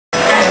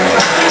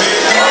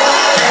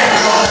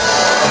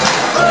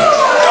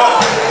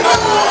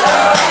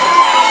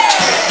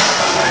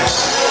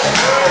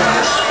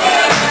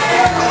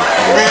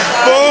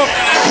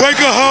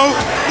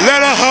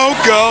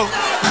go.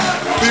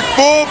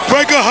 Before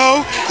break a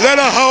hoe, let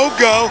a hoe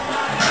go.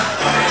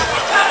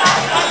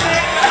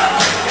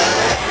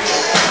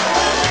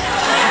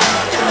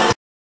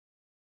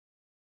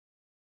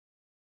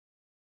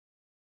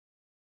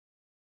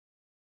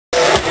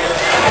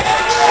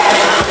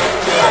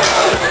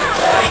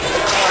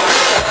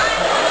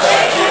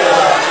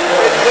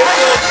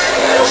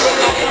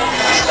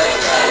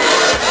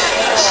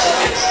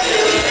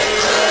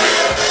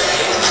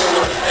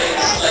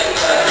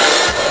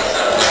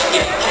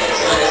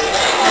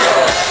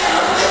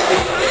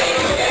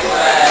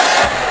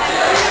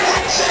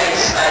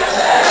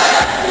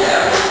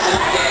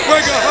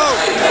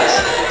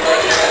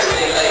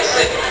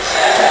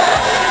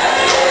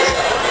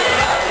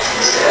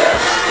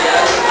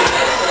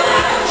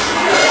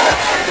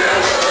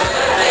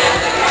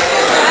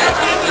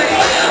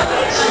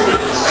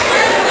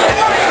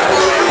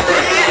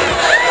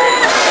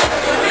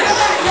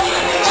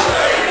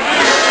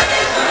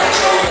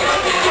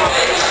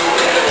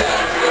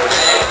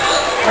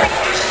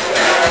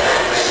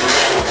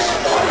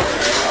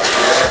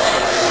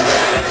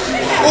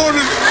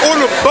 On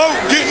the boat,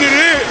 getting it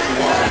in.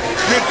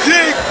 You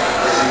dig?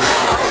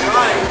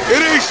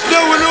 It ain't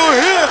snowing on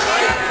here.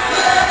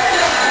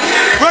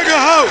 Break a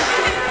hoe.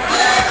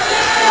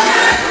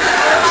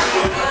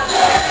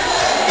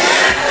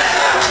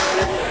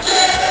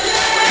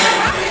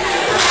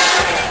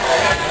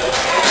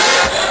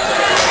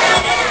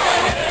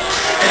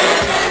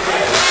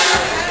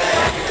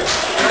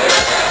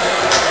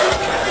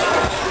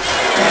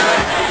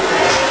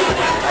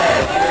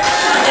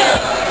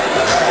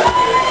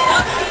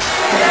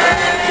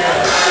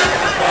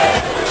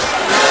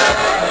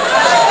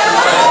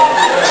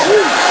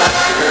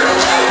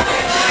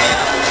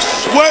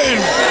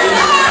 Sweating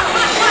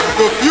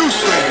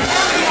profusely.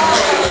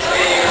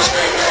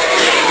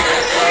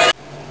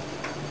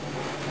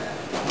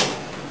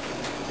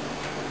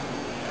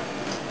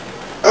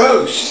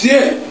 Oh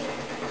shit!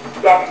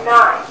 That's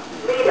not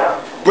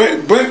Lito.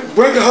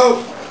 Break a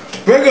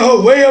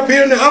hoe way up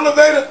here in the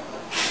elevator?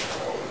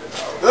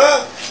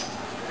 Huh?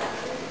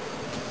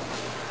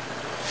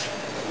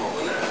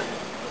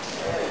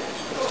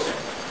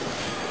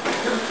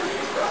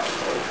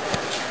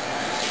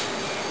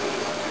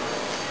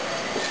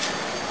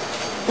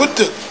 What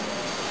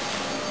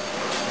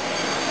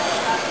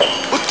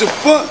the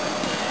fuck?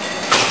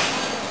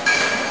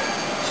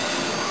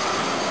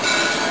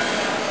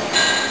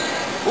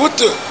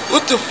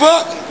 What the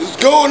fuck is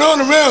going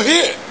on around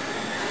here?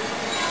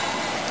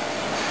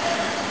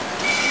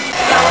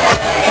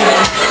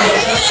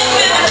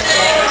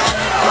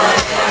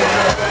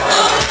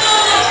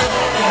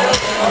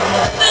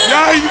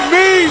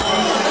 YIMEAN!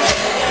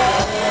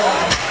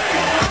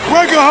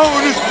 Break a hoe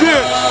in this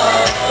bitch!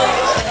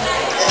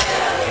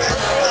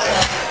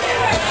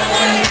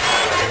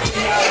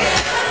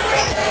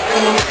 I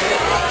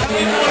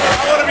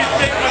want to be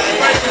taking my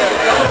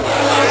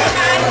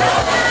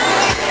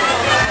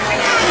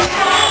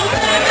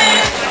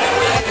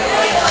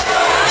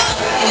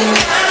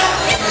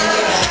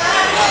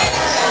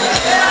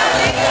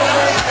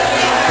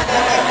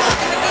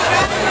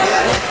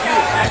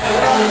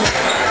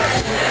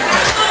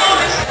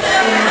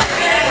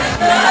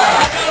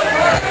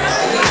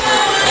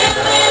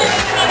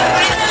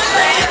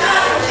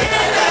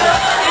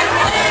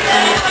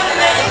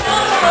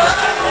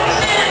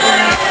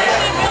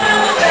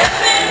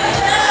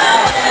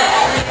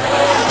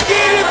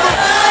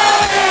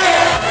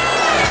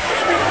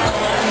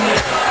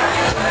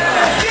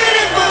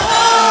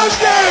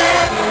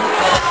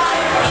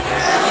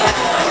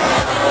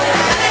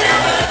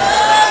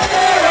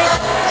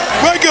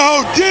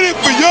BREAKAHOE did it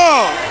for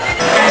y'all.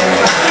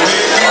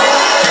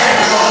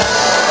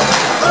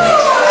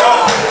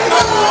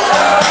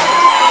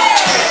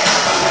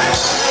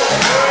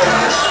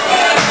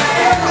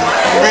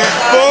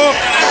 Before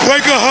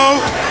break a hoe,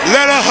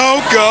 let a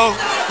hoe go.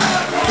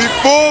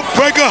 Before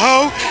break a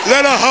hoe,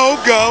 let a hoe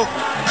go.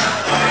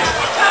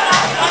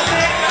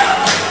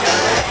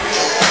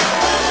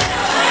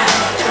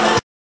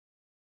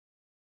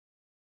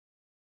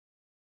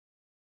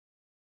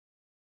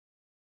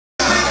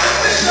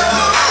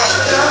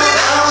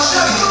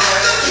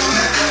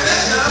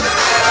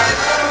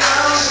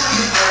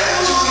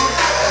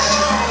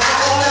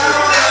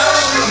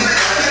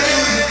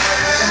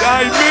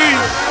 YIMEAN,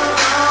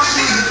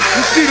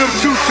 you see them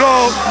two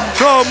tall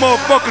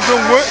motherfuckers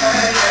on what?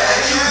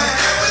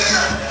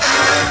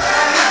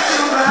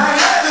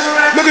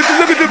 Look at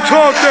them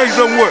tall things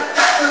on what?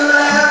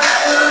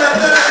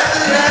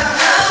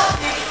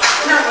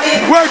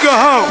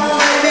 BREAKAHOE,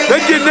 they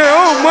getting their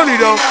own money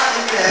though.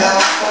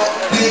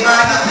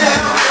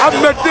 I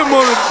met them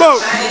on a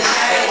boat,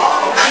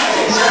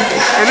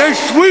 and they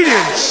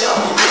Sweden.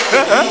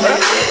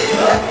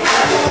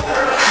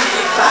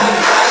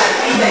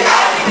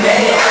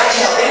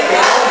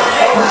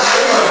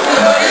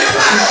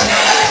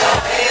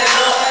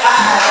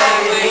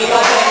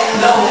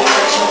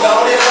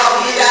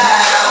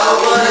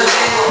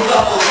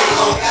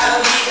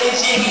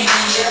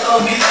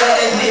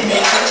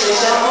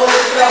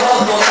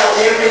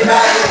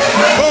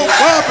 Everybody.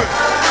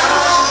 happened?